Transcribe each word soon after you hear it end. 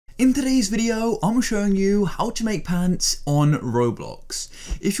In today's video, I'm showing you how to make pants on Roblox.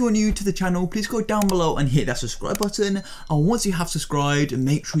 If you're new to the channel, please go down below and hit that subscribe button. And once you have subscribed,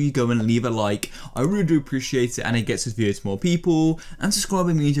 make sure you go and leave a like. I really do appreciate it and it gets this video to more people. And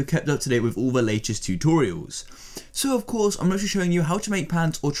subscribing means you're kept up to date with all the latest tutorials. So of course, I'm actually showing you how to make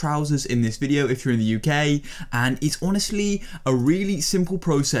pants or trousers in this video if you're in the UK. And it's honestly a really simple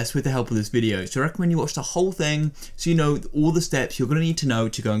process with the help of this video. So I recommend you watch the whole thing so you know all the steps you're going to need to know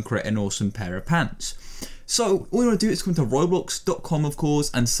to go and create an awesome pair of pants. So all you want to do is come to roblox.com of course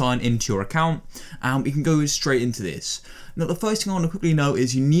and sign into your account, and we can go straight into this. Now the first thing I want to quickly note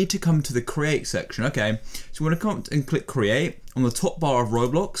is you need to come to the create section. Okay, so we're going to come and click create on the top bar of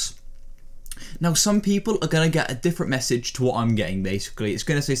Roblox. Now some people are going to get a different message to what I'm getting basically. It's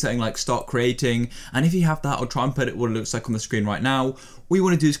going to say something like start creating, and if you have that, I'll try and put it what it looks like on the screen right now. All you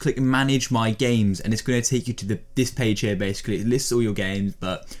want to do is click manage my games and it's going to take you to this page here basically. It lists all your games,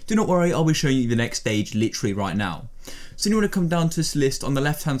 but do not worry, I'll be showing you the next stage literally right now. So you want to come down to this list on the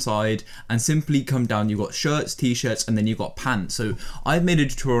left hand side and simply come down. You've got shirts, t-shirts, and then you've got pants. So I've made a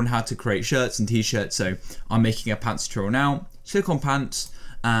tutorial on how to create shirts and t-shirts, so I'm making a pants tutorial now. Click on pants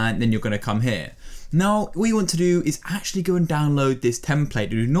and then you're going to come here. Now what you want to do is actually go and download this template.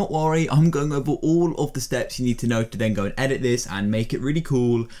 Do not worry, I'm going over all of the steps you need to know to then go and edit this and make it really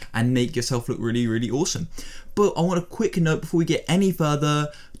cool and make yourself look really awesome. But I want a quick note before we get any further.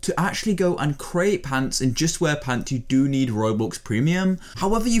 To actually go and create pants and just wear pants, you do need Roblox Premium.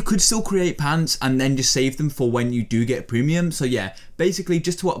 However, you could still create pants and then just save them for when you do get Premium. So yeah, basically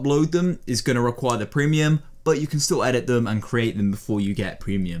just to upload them is going to require the Premium, but you can still edit them and create them before you get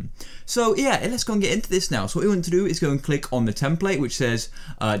Premium. So yeah, let's go and get into this now. So what we want to do is go and click on the template which says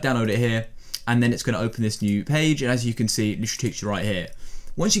download it here, and then it's going to open this new page, and as you can see, it literally takes you right here.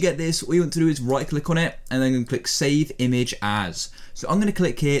 Once you get this, what you want to do is right click on it and then click save image as. So I'm going to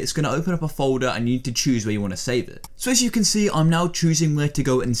click here, it's going to open up a folder and you need to choose where you want to save it. So as you can see, I'm now choosing where to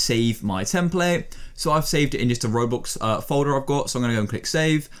go and save my template. So I've saved it in just a Roblox folder I've got, so I'm going to go and click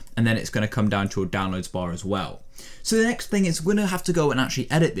save, and then it's going to come down to your downloads bar as well. So the next thing is we're going to have to go and actually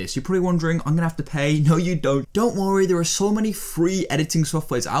edit this. You're probably wondering, I'm going to have to pay. No, you don't. Don't worry, there are so many free editing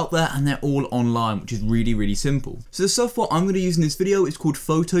softwares out there and they're all online, which is really simple. So the software I'm going to use in this video is called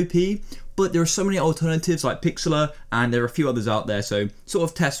photopea, but there are so many alternatives like pixlr, and there are a few others out there, so sort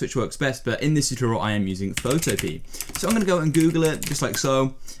of test which works best, but in this tutorial I am using photopea. So I'm going to go and Google it just like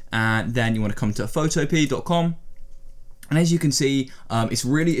so, and then you want to come to photopea.com. And as you can see,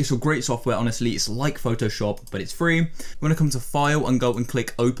 it's a great software, honestly. It's like Photoshop, but it's free. You're gonna come to File and go and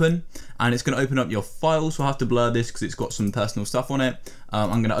click Open, and it's gonna open up your files. So I have to blur this because it's got some personal stuff on it.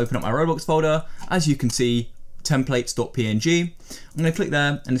 I'm gonna open up my Roblox folder. As you can see, templates.png. I'm gonna click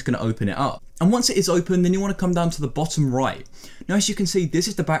there and it's gonna open it up. And once it is open, then you wanna come down to the bottom right. Now, as you can see, this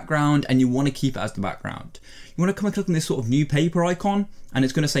is the background and you wanna keep it as the background. You wanna come and click on this sort of new paper icon and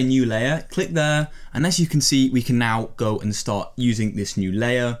it's gonna say new layer. Click there, and as you can see, we can now go and start using this new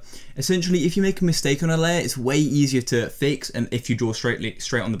layer. Essentially, if you make a mistake on a layer, it's way easier to fix and if you draw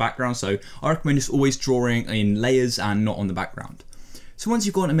straight on the background. So I recommend just always drawing in layers and not on the background. So once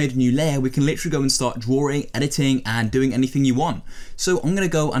you've gone and made a new layer, we can literally go and start drawing, editing, and doing anything you want. So I'm gonna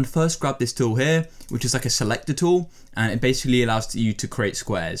go and first grab this tool here, which is like a selector tool, and it basically allows you to create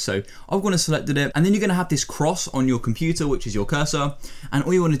squares. So I've gone and selected it, and then you're gonna have this cross on your computer, which is your cursor, and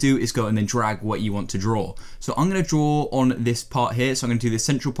all you wanna do is go and then drag what you want to draw. So I'm gonna draw on this part here, so I'm gonna do the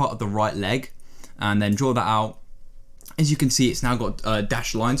central part of the right leg, and then draw that out. As you can see, it's now got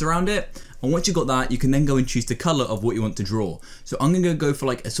dashed lines around it. And once you've got that, you can then go and choose the color of what you want to draw. So I'm gonna go for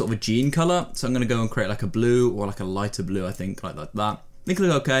like a sort of a jean color. So I'm gonna go and create like a blue or like a lighter blue, I think, like that. Then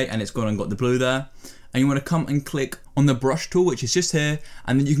click OK, and it's gone and got the blue there. And you wanna come and click on the brush tool, which is just here,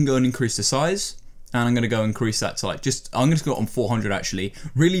 and then you can go and increase the size. And I'm gonna go increase that to like I'm gonna go on 400 actually,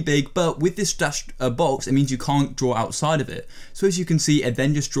 really big, but with this dashed box, it means you can't draw outside of it. So as you can see, it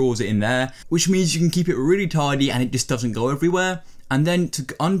then just draws it in there, which means you can keep it really tidy and it just doesn't go everywhere. And then to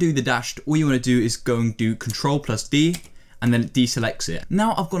undo the dashed, all you wanna do is go and do Control+D, and then it deselects it.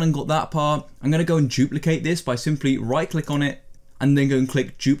 Now I've gone and got that part, I'm gonna go and duplicate this by simply right click on it, and then go and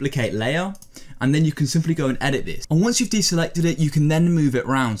click duplicate layer, and then you can simply go and edit this. And once you've deselected it, you can then move it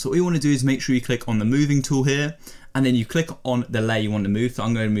around. So all you want to do is make sure you click on the moving tool here, and then you click on the layer you want to move. So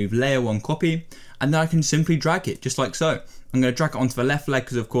I'm going to move layer 1 copy, and then I can simply drag it just like so. I'm going to drag it onto the left leg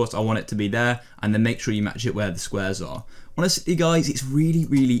because of course I want it to be there, and then make sure you match it where the squares are. Honestly guys, it's really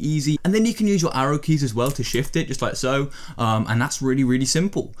easy, and then you can use your arrow keys as well to shift it just like so, and that's really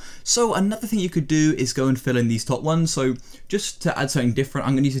simple. So another thing you could do is go and fill in these top ones. So just to add something different,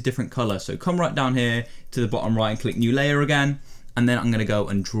 I'm going to use a different color. So come right down here to the bottom right and click new layer again, and then I'm gonna go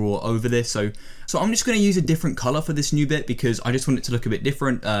and draw over this. So I'm just gonna use a different color for this new bit because I just want it to look a bit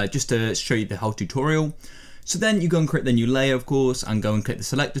different, just to show you the whole tutorial. So then you go and create the new layer, of course, and go and click the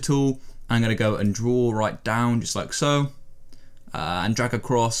selector tool. I'm gonna go and draw right down just like so, and drag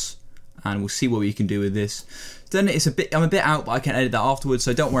across, and we'll see what we can do with this. Then I'm a bit out, but I can edit that afterwards,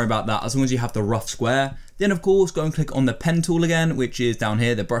 so don't worry about that as long as you have the rough square. Then of course, go and click on the pen tool again, which is down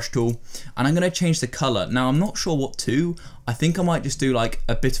here, the brush tool, and I'm gonna change the color. Now I'm not sure what to. I think I might just do like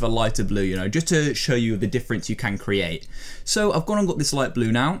a bit of a lighter blue, you know, just to show you the difference you can create. So I've gone and got this light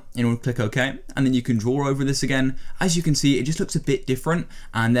blue now, and we'll click OK, and then you can draw over this again. As you can see, it just looks a bit different,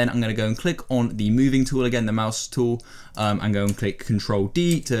 and then I'm gonna go and click on the moving tool again, the mouse tool, and go and click Control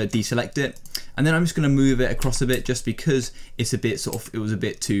D to deselect it. And then I'm just going to move it across a bit just because it's a bit it was a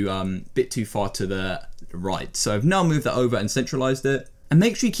bit too far to the right. So I've now moved that over and centralized it. And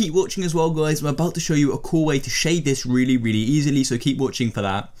make sure you keep watching as well, guys. I'm about to show you a cool way to shade this really easily, so keep watching for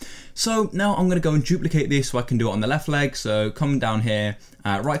that. So now I'm going to go and duplicate this so I can do it on the left leg. So come down here,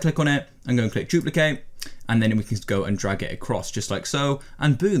 right click on it, and go and click duplicate. And then we can go and drag it across just like so,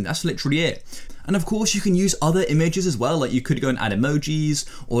 and boom, that's literally it. And of course you can use other images as well, like you could go and add emojis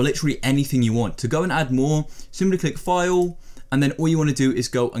or literally anything you want. To go and add more, simply click File, and then all you want to do is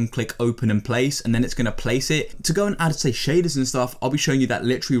go and click Open and Place, and then it's going to place it. To go and add, say, shaders and stuff, I'll be showing you that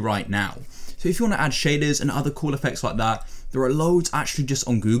literally right now. So if you want to add shaders and other cool effects like that, there are loads actually just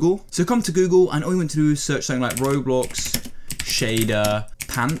on Google. So come to Google, and all you want to do is search something like Roblox shader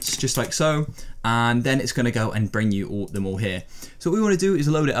pants, just like so, and then it's going to go and bring you them all here. So what we want to do is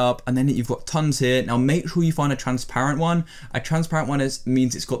load it up, and then you've got tons here. Now make sure you find a transparent one. A transparent one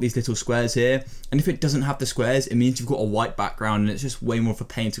means it's got these little squares here, and if it doesn't have the squares, it means you've got a white background, and it's just way more of a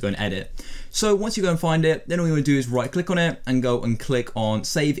pain to go and edit. So once you go and find it, then all you want to do is right click on it and go and click on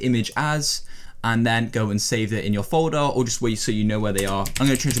Save Image As, and then go and save it in your folder, or just where so you know where they are. I'm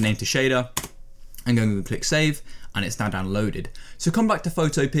going to change the name to Shader, and go and click Save, and it's now downloaded. So come back to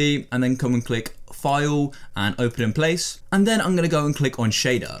photopea, and then come and click File and Open in Place, and then I'm going to go and click on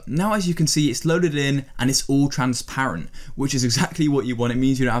Shader. Now as you can see, it's loaded in and it's all transparent, which is exactly what you want. It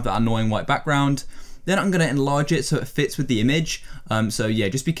means you don't have that annoying white background. Then I'm going to enlarge it so it fits with the image. So yeah,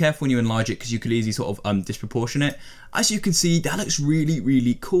 just be careful when you enlarge it because you could easily sort of disproportion it. As you can see, that looks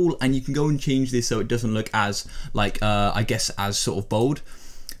really cool, and you can go and change this so it doesn't look as like I guess as sort of bold.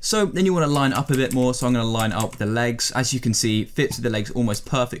 So then you want to line up a bit more, so I'm going to line up the legs. As you can see, fits with the legs almost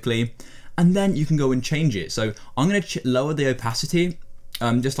perfectly. And then you can go and change it. So I'm going to lower the opacity,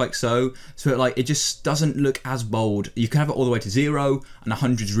 just like so it just doesn't look as bold. You can have it all the way to 0, and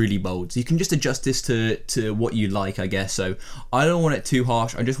 100 is really bold. So you can just adjust this to what you like, I guess. So I don't want it too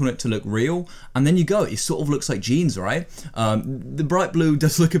harsh, I just want it to look real. And then you go, it sort of looks like jeans, right? The bright blue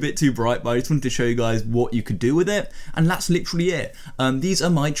does look a bit too bright, but I just wanted to show you guys what you could do with it. And that's literally it. These are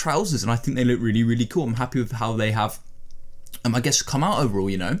my trousers, and I think they look really cool. I'm happy with how they have I guess come out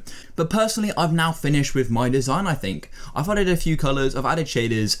overall, you know. But personally, I've now finished with my design, I think. I've added a few colors, I've added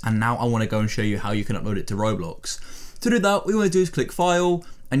shaders, and now I want to go and show you how you can upload it to Roblox. To do that, what you want to do is click File,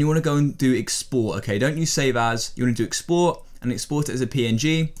 and you want to go and do Export, okay? Don't use Save As, you want to do Export, and export it as a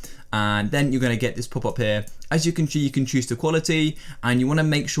PNG, and then you're going to get this pop up here. As you can see, you can choose the quality, and you want to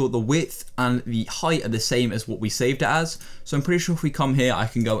make sure the width and the height are the same as what we saved it as. So I'm pretty sure if we come here, I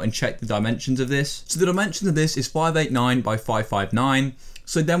can go and check the dimensions of this. So the dimensions of this is 589 by 559.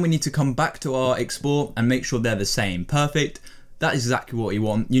 So then we need to come back to our export and make sure they're the same. Perfect. That is exactly what you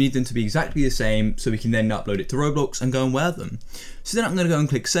want. You need them to be exactly the same so we can then upload it to Roblox and go and wear them. So then I'm going to go and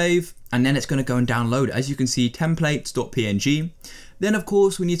click save, and then it's going to go and download. As you can see, templates.png. Then of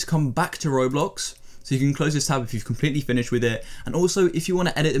course we need to come back to Roblox. So you can close this tab if you've completely finished with it. And also if you want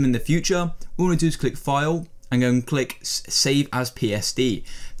to edit them in the future, all we want to do is click File and go and click Save as PSD.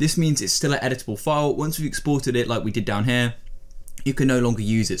 This means it's still an editable file. Once we've exported it like we did down here, you can no longer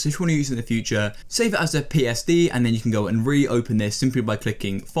use it. So if you want to use it in the future, save it as a PSD, and then you can go and reopen this simply by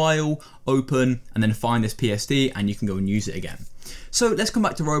clicking File, Open, and then find this PSD, and you can go and use it again. So let's come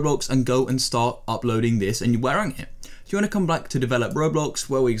back to Roblox and go and start uploading this and wearing it. So you want to come back to Develop Roblox,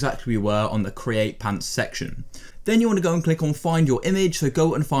 where we exactly were on the Create Pants section. Then you want to go and click on Find Your Image, so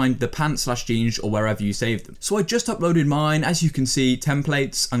go and find the pants/jeans or wherever you saved them. So I just uploaded mine. As you can see,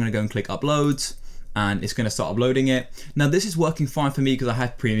 templates, I'm going to go and click Upload, and it's going to start uploading it. Now this is working fine for me because I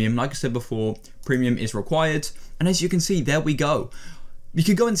had premium. Like I said before, premium is required, and as you can see, there we go. You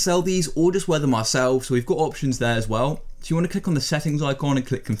could go and sell these or just wear them ourselves, so we've got options there as well. So you want to click on the settings icon and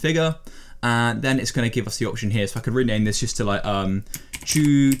click configure, and then it's going to give us the option here. So I could rename this just to like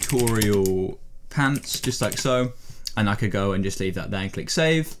tutorial pants, just like so, and I could go and just leave that there and click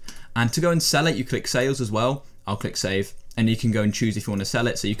save. And to go and sell it, you click sales as well. I'll click save. and you can go and choose if you want to sell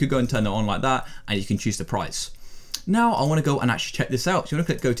it. So you could go and turn it on like that, and you can choose the price. Now I want to go and actually check this out. So you want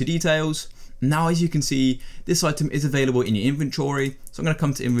to click go to details. Now, as you can see, this item is available in your inventory. So I'm going to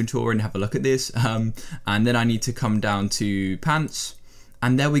come to inventory and have a look at this. And then I need to come down to pants.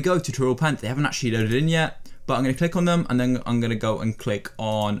 And there we go, tutorial pants. They haven't actually loaded in yet, but I'm going to click on them, and then I'm going to go and click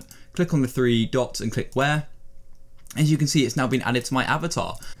on the 3 dots and click wear. As you can see, it's now been added to my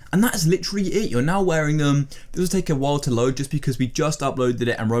avatar. And that is literally it. You're now wearing them. This will take a while to load just because we just uploaded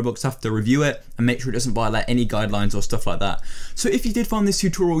it and Roblox have to review it and make sure it doesn't violate any guidelines or stuff like that. So if you did find this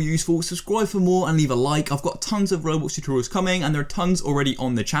tutorial useful, subscribe for more and leave a like. I've got tons of Roblox tutorials coming, and there are tons already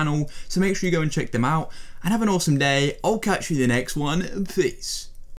on the channel. So make sure you go and check them out, and have an awesome day. I'll catch you in the next one. Peace.